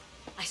Dolops.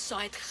 I saw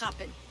it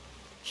happen.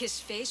 His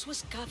face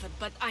was covered,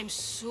 but I'm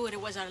sure it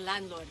was our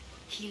landlord.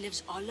 He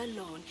lives all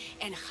alone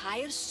and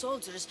hires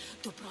soldiers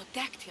to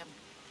protect him.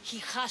 He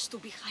has to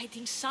be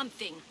hiding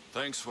something.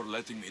 Thanks for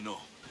letting me know.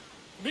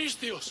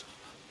 Mistios!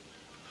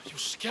 You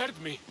scared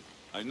me.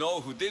 I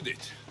know who did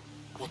it.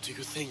 What do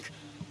you think?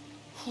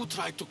 Who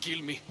tried to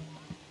kill me?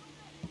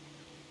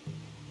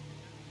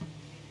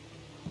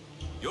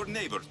 Your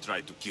neighbor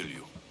tried to kill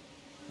you.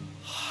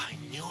 I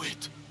knew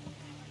it.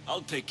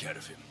 I'll take care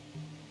of him.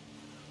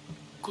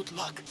 Good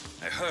luck.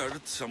 I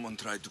heard someone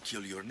tried to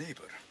kill your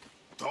neighbor.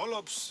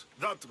 Dolops?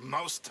 That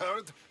mouse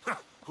turd?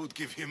 Who'd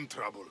give him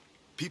trouble?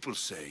 People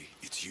say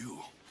it's you.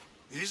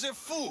 He's a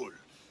fool.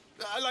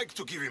 I like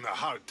to give him a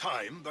hard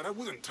time, but I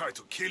wouldn't try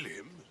to kill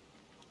him.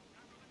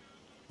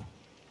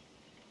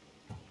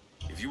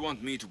 If you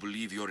want me to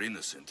believe you're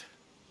innocent,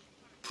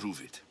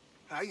 prove it.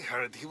 I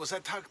heard he was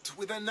attacked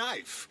with a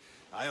knife.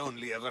 I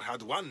only ever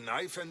had one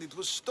knife, and it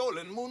was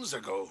stolen moons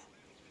ago.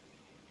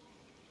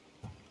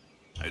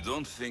 I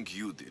don't think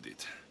you did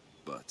it,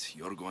 but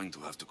you're going to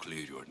have to clear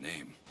your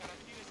name.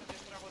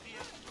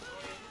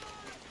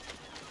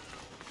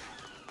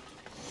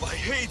 By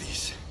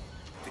Hades!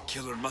 The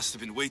killer must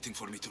have been waiting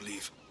for me to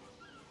leave.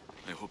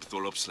 I hope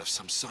Dolops left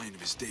some sign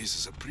of his days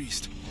as a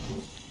priest,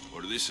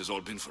 or this has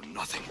all been for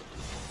nothing.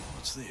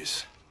 What's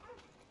this?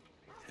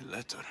 A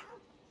letter.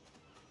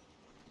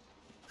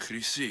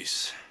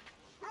 Chrysis,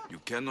 you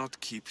cannot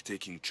keep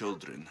taking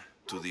children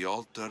to the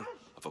altar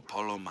of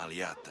Apollo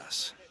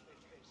Maliatas.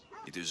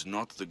 It is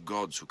not the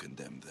gods who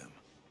condemn them,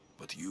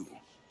 but you.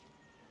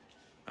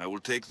 I will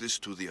take this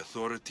to the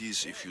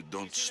authorities if you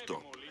don't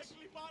stop.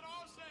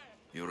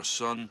 Your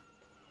son,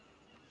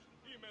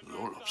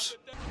 Dolops.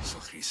 So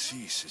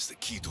Chrysis is the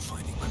key to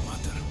finding my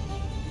mother.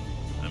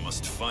 I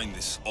must find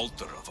this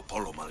altar of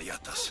Apollo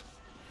Maliatas.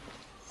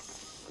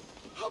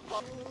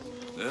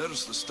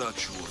 There's the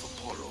statue of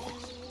Apollo.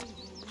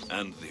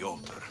 And the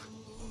altar.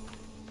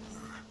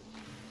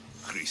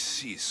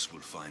 Chrysis will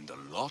find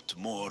a lot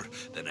more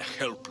than a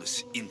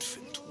helpless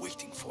infant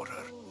waiting for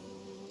her.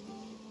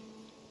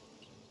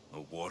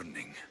 A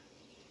warning.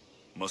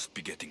 Must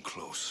be getting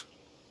close.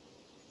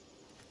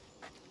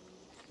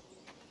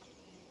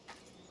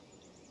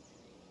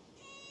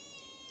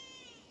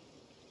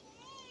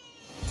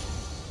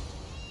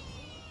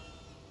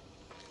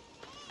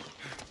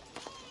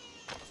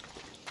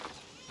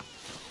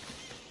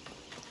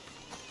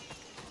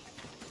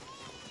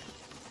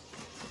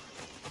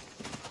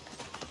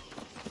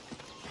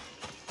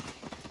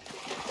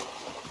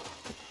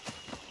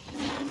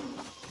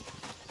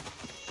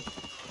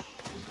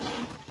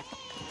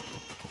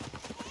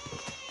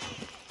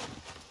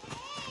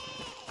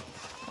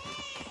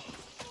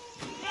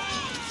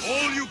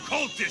 All you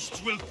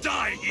cultists will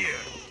die here!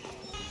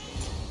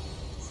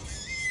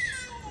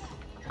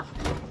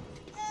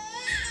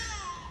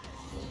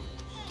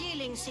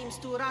 Killing seems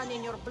to run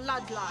in your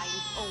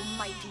bloodline,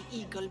 almighty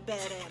eagle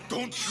bearer.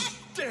 Don't you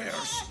dare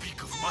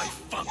speak of my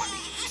family,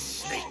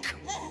 snake!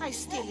 I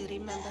still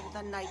remember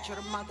the night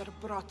your mother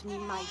brought me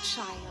my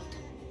child.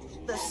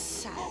 The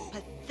sad,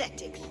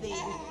 pathetic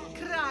thing,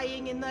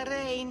 crying in the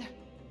rain.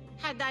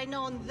 Had I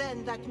known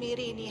then that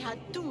Myrini had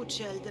 2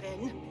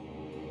 children.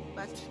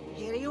 But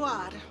here you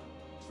are.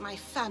 My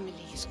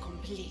family is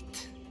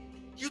complete.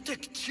 You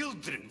take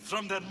children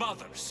from their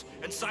mothers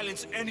and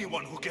silence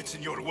anyone who gets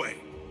in your way.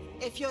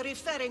 If you're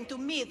referring to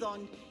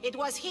Midon, it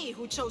was he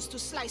who chose to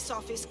slice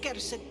off his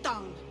cursed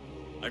tongue.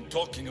 I'm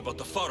talking about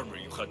the farmer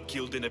you had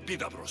killed in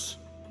Epidavros.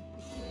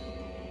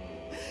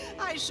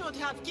 I should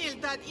have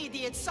killed that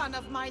idiot son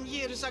of mine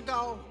years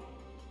ago.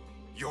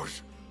 Your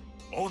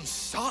own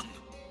son?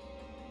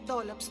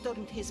 Dolops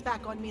turned his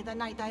back on me the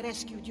night I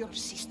rescued your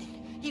sister.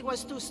 He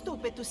was too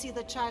stupid to see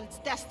the child's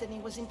destiny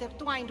was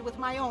intertwined with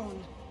my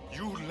own.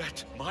 You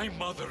let my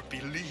mother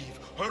believe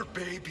her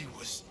baby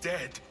was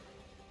dead.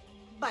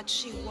 But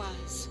she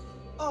was.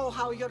 Oh,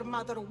 how your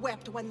mother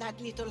wept when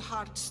that little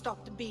heart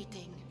stopped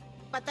beating.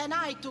 But then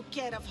I took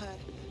care of her,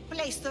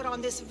 placed her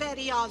on this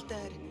very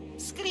altar,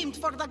 screamed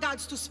for the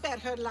gods to spare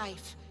her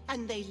life,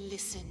 and they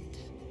listened.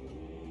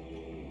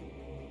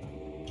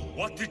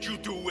 What did you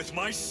do with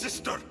my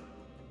sister?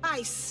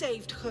 I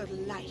saved her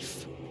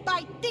life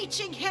by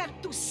teaching her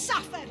to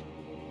suffer,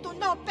 to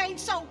know pain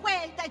so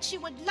well that she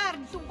would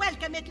learn to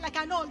welcome it like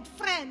an old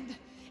friend.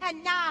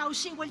 And now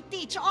she will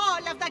teach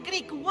all of the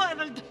Greek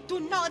world to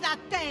know that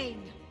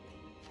pain.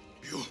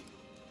 You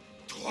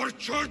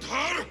tortured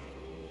her?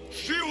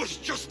 She was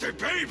just a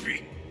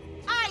baby!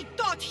 I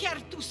taught her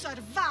to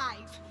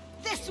survive.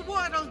 This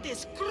world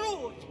is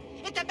cruel.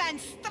 It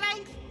demands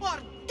strength or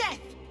death.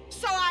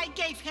 So I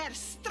gave her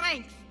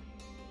strength.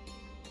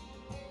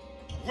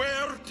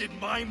 Where did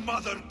my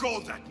mother go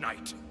that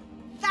night?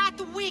 That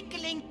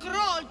weakling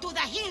crawled to the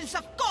hills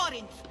of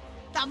Corinth.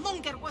 The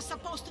monger was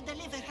supposed to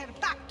deliver her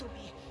back to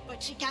me,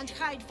 but she can't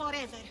hide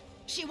forever.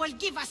 She will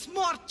give us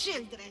more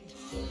children.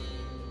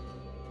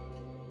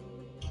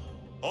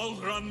 I'll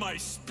run my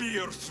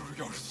spear through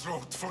your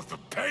throat for the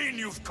pain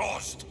you've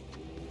caused!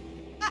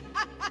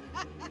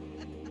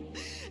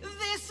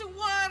 This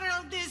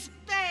world is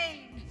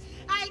pain!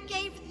 I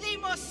gave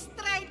Demos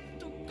strength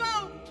to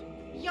cope!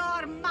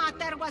 Your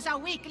mater was a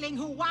weakling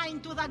who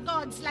whined to the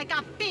gods like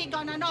a pig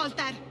on an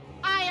altar!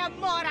 I am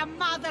more a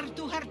mother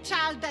to her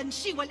child than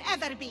she will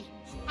ever be!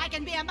 I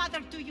can be a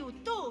mother to you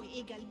too,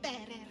 Eagle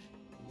Bearer.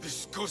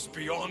 This goes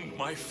beyond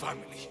my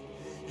family.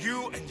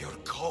 You and your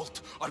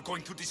cult are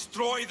going to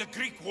destroy the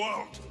Greek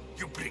world.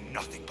 You bring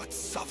nothing but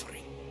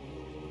suffering.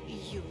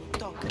 You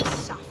talk of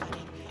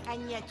suffering,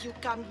 and yet you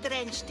come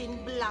drenched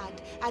in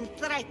blood and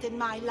threaten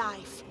my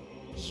life.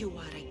 You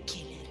are a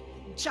killer,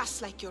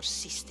 just like your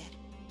sister.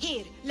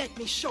 Here, let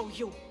me show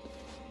you.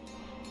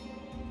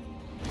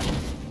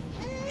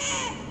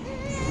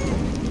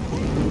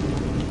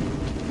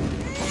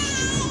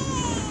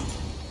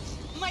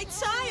 My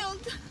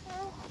child!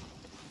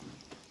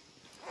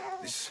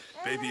 This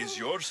baby is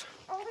yours?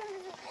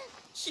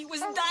 He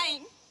was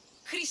dying.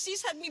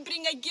 Chrysis had me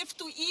bring a gift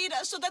to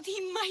Ira so that he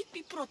might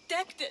be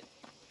protected.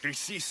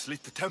 Chrysis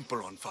lit the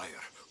temple on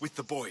fire, with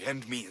the boy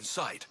and me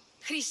inside.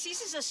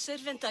 Chrysis is a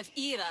servant of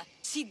Ira.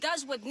 She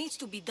does what needs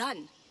to be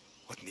done.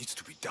 What needs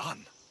to be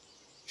done?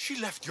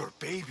 She left your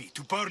baby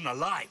to burn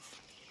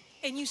alive.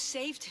 And you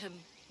saved him.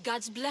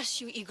 God's bless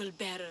you, Eagle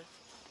Bearer.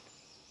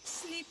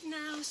 Sleep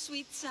now,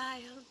 sweet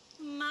child.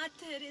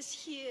 Mater is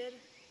here.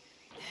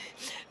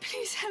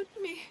 Please help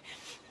me.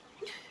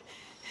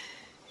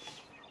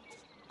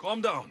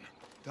 Calm down.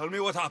 Tell me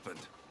what happened.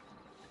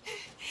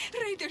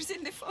 Raiders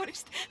in the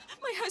forest.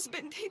 My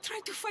husband, he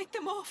tried to fight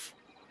them off.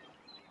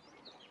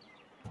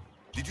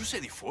 Did you say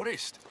the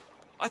forest?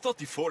 I thought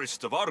the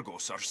forests of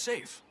Argos are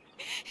safe.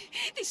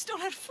 They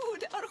stole our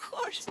food, our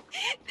horse.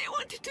 They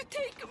wanted to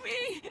take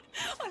me.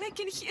 All I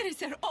can hear is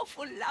their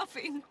awful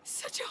laughing.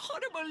 Such a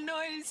horrible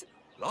noise.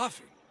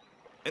 Laughing?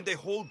 And the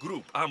whole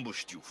group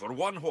ambushed you for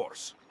one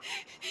horse?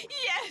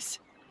 Yes!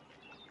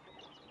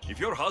 If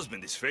your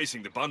husband is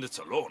facing the bandits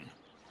alone,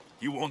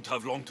 he won't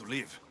have long to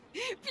live.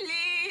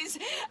 Please!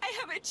 I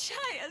have a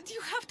child.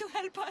 You have to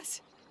help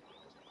us.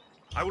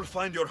 I will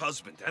find your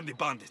husband and the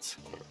bandits.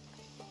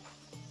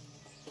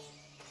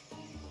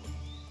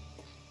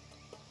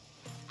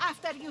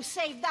 After you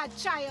saved that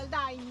child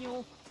I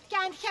knew,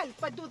 can't help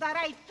but do the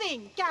right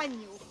thing, can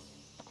you?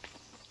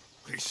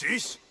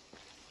 Chrysis?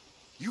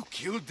 You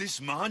killed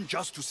this man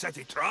just to set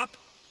a trap?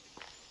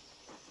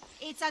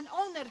 It's an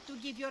honor to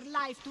give your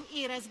life to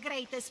Ira's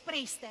greatest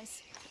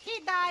priestess. He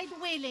died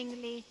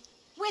willingly.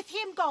 With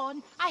him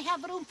gone, I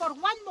have room for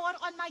one more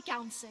on my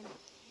council.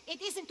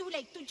 It isn't too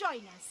late to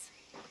join us.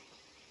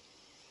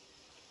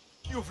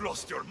 You've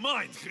lost your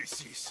mind,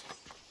 Chrysis.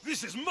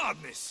 This is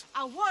madness.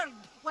 A world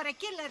where a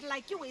killer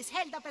like you is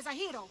held up as a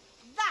hero.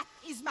 That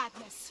is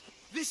madness.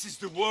 This is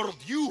the world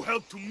you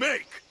helped to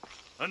make,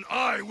 and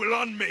I will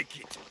unmake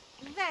it.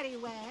 Very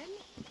well.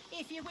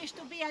 If you wish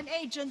to be an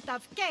agent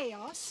of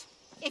chaos,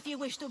 if you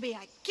wish to be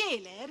a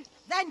killer,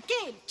 then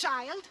kill,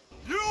 child.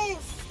 You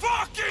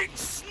fucking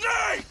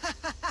snake!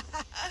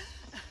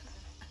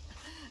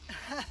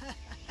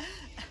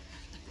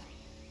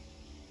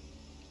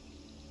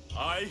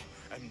 I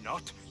am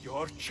not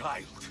your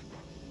child.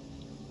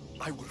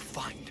 I will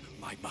find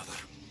my mother,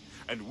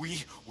 and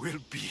we will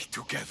be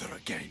together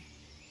again.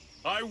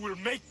 I will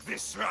make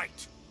this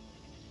right.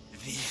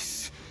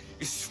 This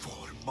is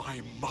for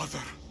my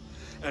mother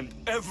and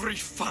every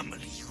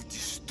family you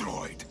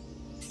destroyed.